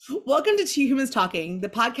Welcome to Two Humans Talking, the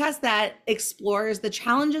podcast that explores the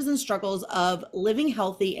challenges and struggles of living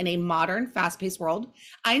healthy in a modern, fast paced world.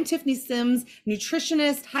 I'm Tiffany Sims,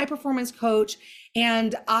 nutritionist, high performance coach,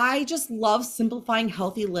 and I just love simplifying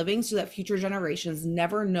healthy living so that future generations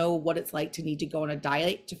never know what it's like to need to go on a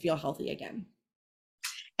diet to feel healthy again.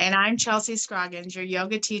 And I'm Chelsea Scroggins, your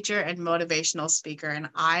yoga teacher and motivational speaker. And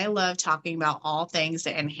I love talking about all things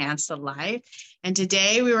that enhance the life. And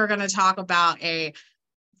today we were going to talk about a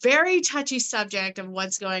very touchy subject of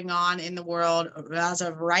what's going on in the world as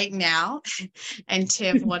of right now. And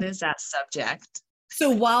Tiff, what is that subject? So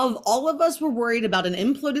while all of us were worried about an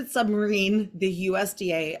imploded submarine, the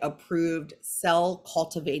USDA approved cell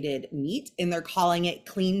cultivated meat and they're calling it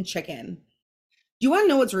clean chicken. Do you want to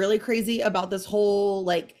know what's really crazy about this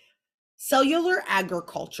whole cellular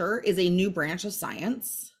agriculture is a new branch of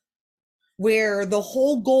science where the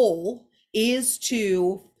whole goal is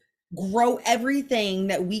to grow everything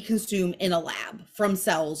that we consume in a lab from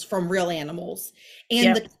cells from real animals.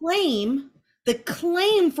 And Yep. the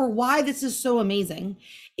claim for why this is so amazing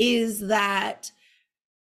is that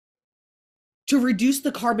to reduce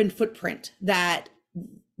the carbon footprint that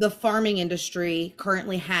the farming industry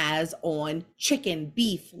currently has on chicken,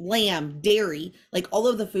 beef, lamb, dairy, like all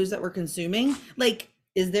of the foods that we're consuming. Like,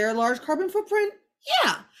 is there a large carbon footprint?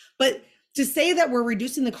 Yeah. But to say that we're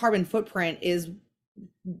reducing the carbon footprint is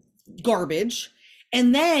garbage.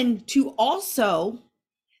 And then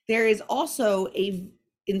there is also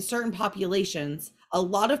in certain populations, a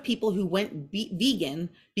lot of people who went vegan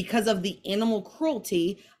because of the animal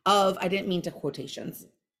cruelty of, I didn't mean to quotations,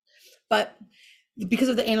 but because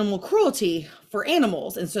of the animal cruelty for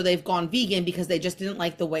animals. And so they've gone vegan because they just didn't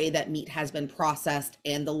like the way that meat has been processed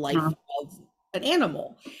and the life of an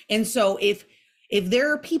animal. And so if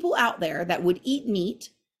there are people out there that would eat meat,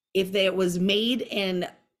 if it was made and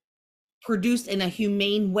produced in a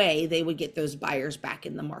humane way, they would get those buyers back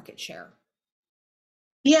in the market share.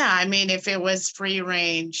 Yeah. I mean, if it was free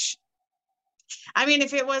range,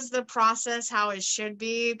 if it was the process how it should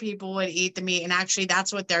be, people would eat the meat. And actually,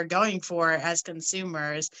 that's what they're going for as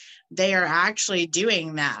consumers. They are actually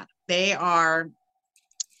doing that. They are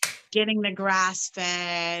getting the grass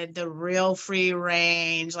fed, the real free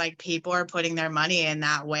range, like people are putting their money in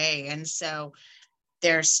that way. And so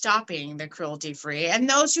they're stopping the cruelty free. And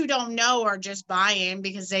those who don't know are just buying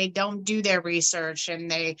because they don't do their research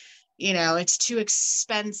and it's too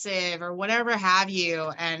expensive or whatever have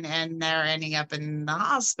you. And they're ending up in the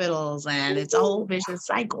hospitals and it's a whole vicious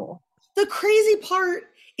cycle. The crazy part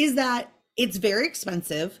is that it's very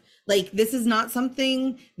expensive. Like, this is not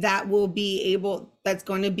something that that's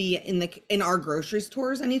going to be in our grocery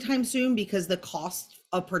stores anytime soon, because the cost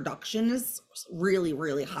of production is really,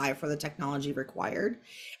 really high for the technology required.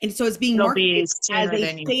 And so it's being marketed as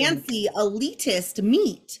a fancy elitist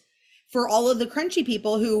meat for all of the crunchy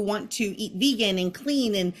people who want to eat vegan and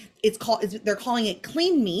clean, and they're calling it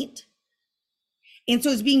clean meat. And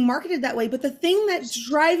so it's being marketed that way. But the thing that's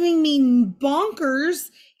driving me bonkers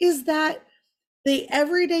is that the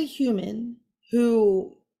everyday human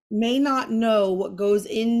who may not know what goes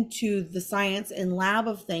into the science and lab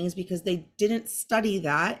of things because they didn't study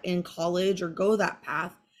that in college or go that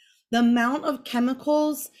path, the amount of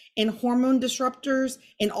chemicals and hormone disruptors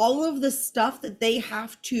and all of the stuff that they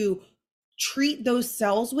have to treat those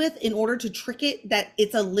cells with in order to trick it that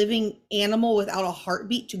it's a living animal without a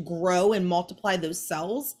heartbeat to grow and multiply those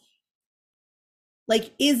cells,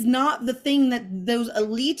 is not the thing that those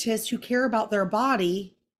elitists who care about their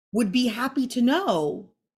body would be happy to know.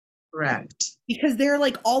 Correct. Because they're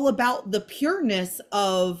all about the pureness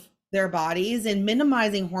of their bodies and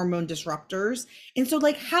minimizing hormone disruptors. And so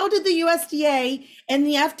how did the USDA and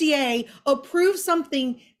the FDA approve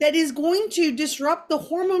something that is going to disrupt the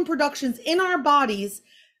hormone productions in our bodies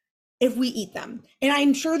if we eat them? And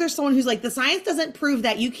I'm sure there's someone who's like, the science doesn't prove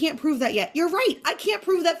that. You can't prove that yet. You're right. I can't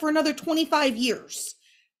prove that for another 25 years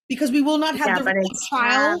because we will not have the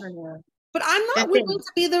trial. But I'm not willing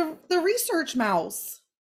to be the research mouse.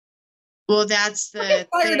 Well, that's the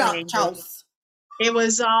fired up, Chelsea.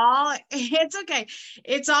 It's okay.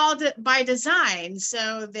 It's all by design.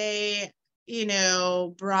 So they,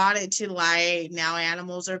 brought it to light. Now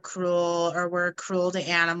animals are cruel, or we're cruel to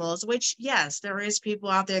animals, which, yes, there is people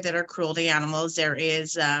out there that are cruel to animals. There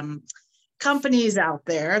is companies out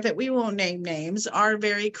there that we won't name names are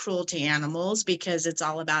very cruel to animals because it's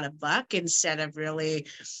all about a buck instead of really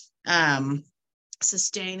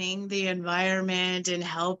sustaining the environment and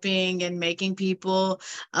helping and making people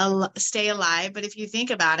stay alive. But if you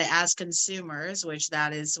think about it as consumers, which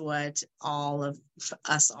that is what all of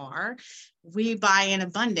us are, we buy in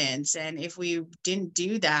abundance. And if we didn't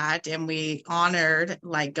do that and we honored,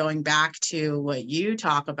 like going back to what you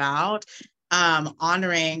talk about,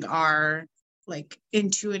 honoring our like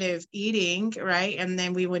intuitive eating, right? And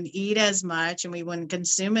then we wouldn't eat as much and we wouldn't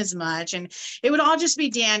consume as much. And it would all just be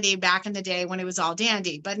dandy back in the day when it was all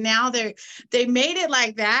dandy. But now they made it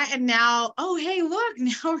like that. And now, oh, hey, look,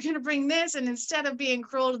 now we're going to bring this. And instead of being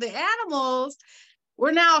cruel to the animals,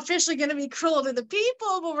 we're now officially going to be cruel to the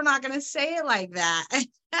people, but we're not going to say it like that.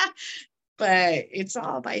 But it's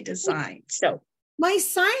all by design. So My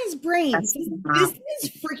science brain that's says this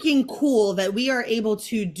is freaking cool that we are able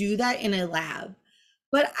to do that in a lab.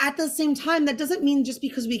 But at the same time, that doesn't mean just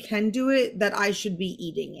because we can do it that I should be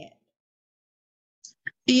eating it.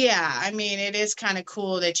 yeah, I mean, it is kind of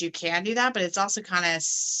cool that you can do that, but it's also kind of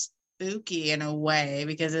spooky in a way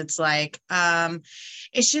because it's like,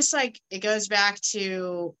 it's just like it goes back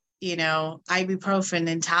to, you know, ibuprofen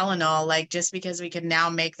and Tylenol, like just because we can now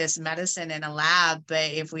make this medicine in a lab,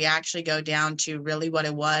 but if we actually go down to really what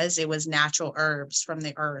it was natural herbs from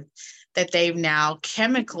the earth that they've now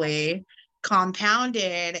chemically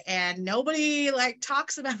compounded, and nobody like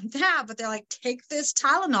talks about that, but they're like, take this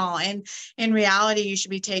Tylenol, and in reality you should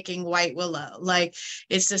be taking white willow. Like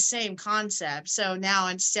it's the same concept. So now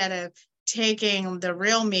instead of taking the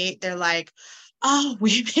real meat, they're like, oh,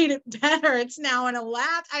 we made it better, it's now in a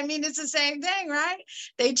lab. I mean, it's the same thing, right?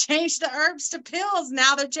 They changed the herbs to pills,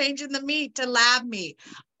 now they're changing the meat to lab meat.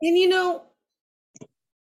 And you know,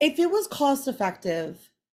 if it was cost effective,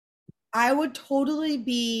 I would totally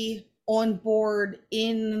be on board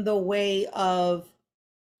in the way of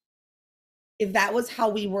if that was how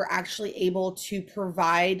we were actually able to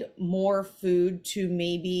provide more food to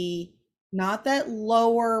maybe not that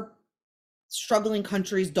lower struggling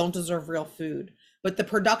countries don't deserve real food, but the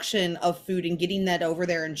production of food and getting that over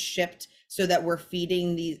there and shipped so that we're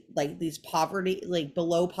feeding these poverty, like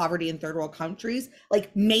below poverty in third world countries.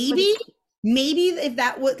 Like maybe if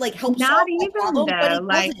that would like help Not solve that even problem, but though, it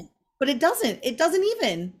like, doesn't. But it doesn't. It doesn't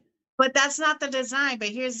even. but that's not the design. But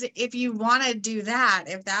if you want to do that,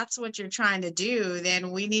 if that's what you're trying to do, then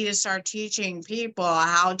we need to start teaching people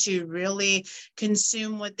how to really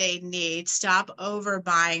consume what they need, stop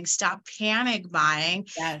overbuying, stop panic buying,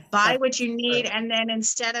 Yes, buy that's what you true. need, and then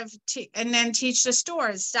instead of, and then teach the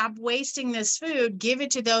stores, stop wasting this food, give it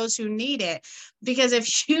to those who need it. Because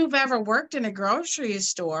if you've ever worked in a grocery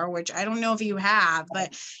store, which I don't know if you have,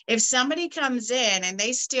 but if somebody comes in and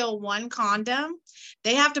they steal one condom,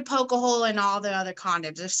 they have to poke a hole in all the other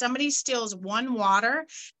condoms. If somebody steals one water,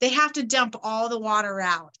 they have to dump all the water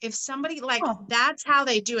out. If somebody, like, Oh, that's how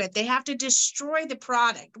they do it. They have to destroy the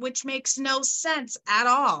product, which makes no sense at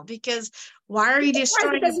all, because why are I'm you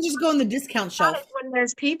surprised it destroying a doesn't just go in the discount product shelf. when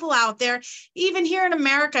there's people out there, even here in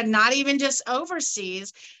America, not even just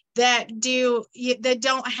overseas, that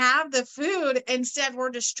don't have the food. Instead, we're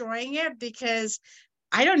destroying it because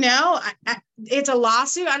I don't know. It's a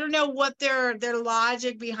lawsuit. I don't know what their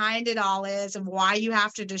logic behind it all is and why you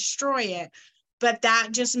have to destroy it, but that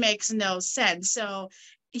just makes no sense. So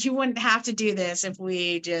you wouldn't have to do this if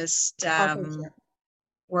we just Oh, for sure.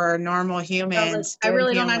 were normal No, like humans, I good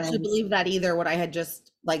really don't actually humans. believe that either. What I had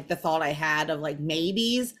just like the thought I had of like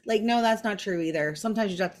maybes, like no, that's not true either.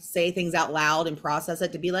 Sometimes you just have to say things out loud and process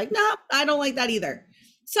it to be like, no, I don't like that either.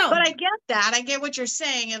 But So I get that. I get what you're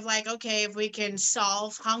saying of like, okay, if we can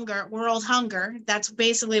solve hunger, world hunger, that's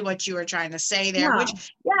basically what you were trying to say there, yeah,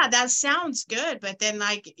 which, yeah, that sounds good. But then,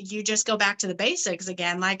 like, you just go back to the basics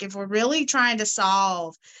again. Like, if we're really trying to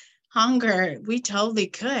solve hunger, we totally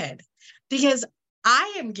could. Because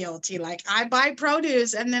I am guilty. Like, I buy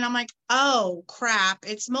produce and then I'm like, oh crap,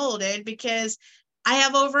 it's molded because I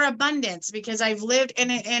have overabundance because I've lived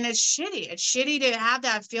in it, and it's shitty. It's shitty to have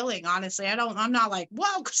that feeling. Honestly, I'm not like,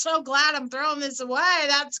 whoa, so glad I'm throwing this away.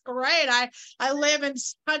 That's great. I live in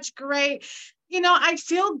such great, I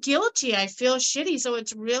feel guilty. I feel shitty. So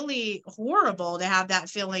it's really horrible to have that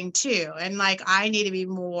feeling too. And like, I need to be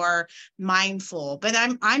more mindful, but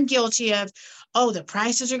I'm guilty of, oh, the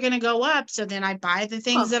prices are going to go up. So then I buy the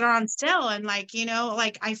things well, that are on sale, and like,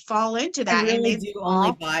 like I fall into I that, and really it's do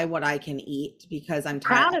only all buy what I can eat because I'm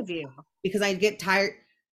tired. proud of you. Because I get tired.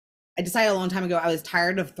 I decided a long time ago I was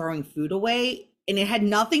tired of throwing food away. And it had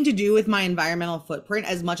nothing to do with my environmental footprint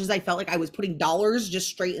as much as I felt like I was putting dollars just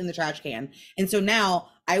straight in the trash can. And so now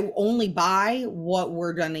I only buy what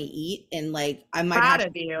we're gonna eat. And like I might have Proud to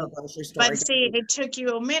of go to the you. grocery store But again. see, it took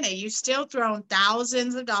you a minute. You still thrown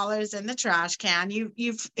thousands of dollars in the trash can.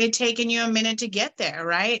 It taken you a minute to get there,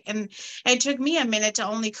 right? And it took me a minute to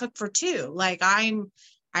only cook for two. Like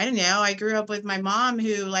I don't know. I grew up with my mom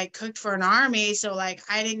who like cooked for an army. So like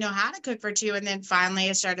I didn't know how to cook for two. And then finally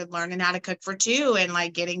I started learning how to cook for two and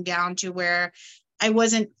like getting down to where I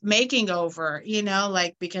wasn't making over,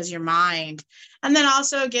 like because your mind. And then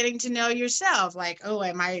also getting to know yourself, like, oh,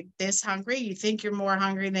 am I this hungry? You think you're more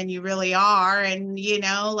hungry than you really are. And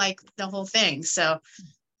like the whole thing. So And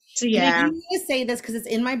I do yeah. need to say this because it's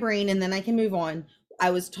in my brain and then I can move on. I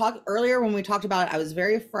was talking earlier when we talked about it, I was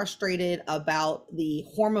very frustrated about the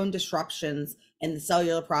hormone disruptions and the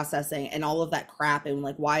cellular processing and all of that crap. And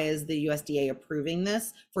like, why is the USDA approving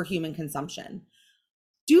this for human consumption?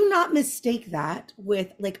 Do not mistake that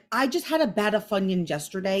with like, I just had a bag of Funyuns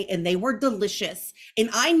yesterday and they were delicious. And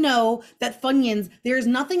I know that Funyuns, there's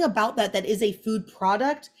nothing about that that is a food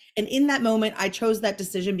product. And in that moment, I chose that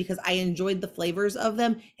decision because I enjoyed the flavors of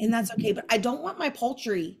them. And that's okay. But I don't want my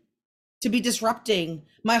poultry to be disrupting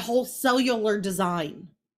my whole cellular design.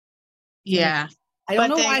 So Yeah. I don't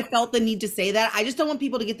But know why then, I felt the need to say that. I just don't want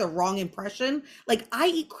people to get the wrong impression. Like, I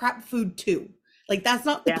eat crap food too. Like, that's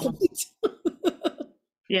not the yeah. point.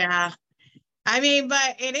 Yeah. I mean,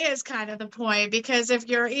 but it is kind of the point because if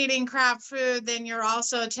you're eating crap food, then you're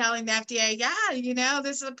also telling the FDA, yeah,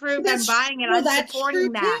 this is approved. I'm That's buying it. true. I'm That's true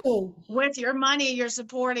supporting that. too. With your money, you're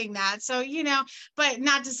supporting that. So, but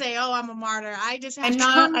not to say, oh, I'm a martyr. I just I'm had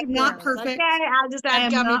not gummy I'm not bears. Okay. perfect. I just I had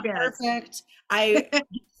am gummy not bears. perfect. I get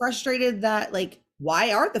frustrated that like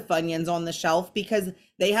why are the Funyuns on the shelf? Because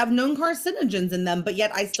they have known carcinogens in them, but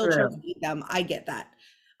yet I still chose True. to eat them. I get that.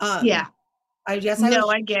 Yeah. I guess I No, was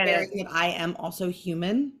I just get it. sharing that I am also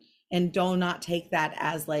human and do not take that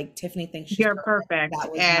as like Tiffany thinks she's You're perfect. perfect.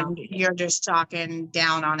 That was not And you're just talking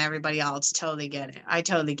down on everybody else. Totally get it. I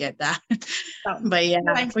totally get that. so. But yeah,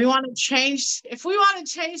 Anyway, if we want to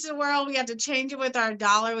change the world, we have to change it with our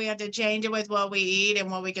dollar. We have to change it with what we eat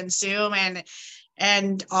and what we consume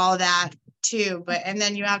and all that too. And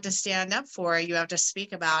then you have to stand up for it. You have to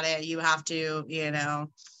speak about it. You have to,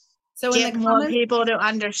 so in the get more comments, people to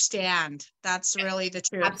understand. That's really the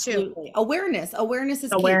truth too. absolutely. Awareness is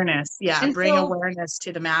key. Awareness. Yeah. And Bring so awareness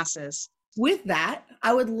to the masses. with that,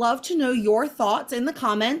 I would love to know your thoughts in the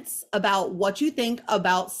comments about what you think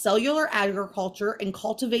about cellular agriculture and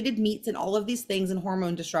cultivated meats and all of these things and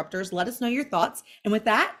hormone disruptors. Let us know your thoughts. And with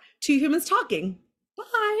that, two humans talking.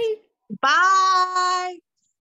 Bye. Bye.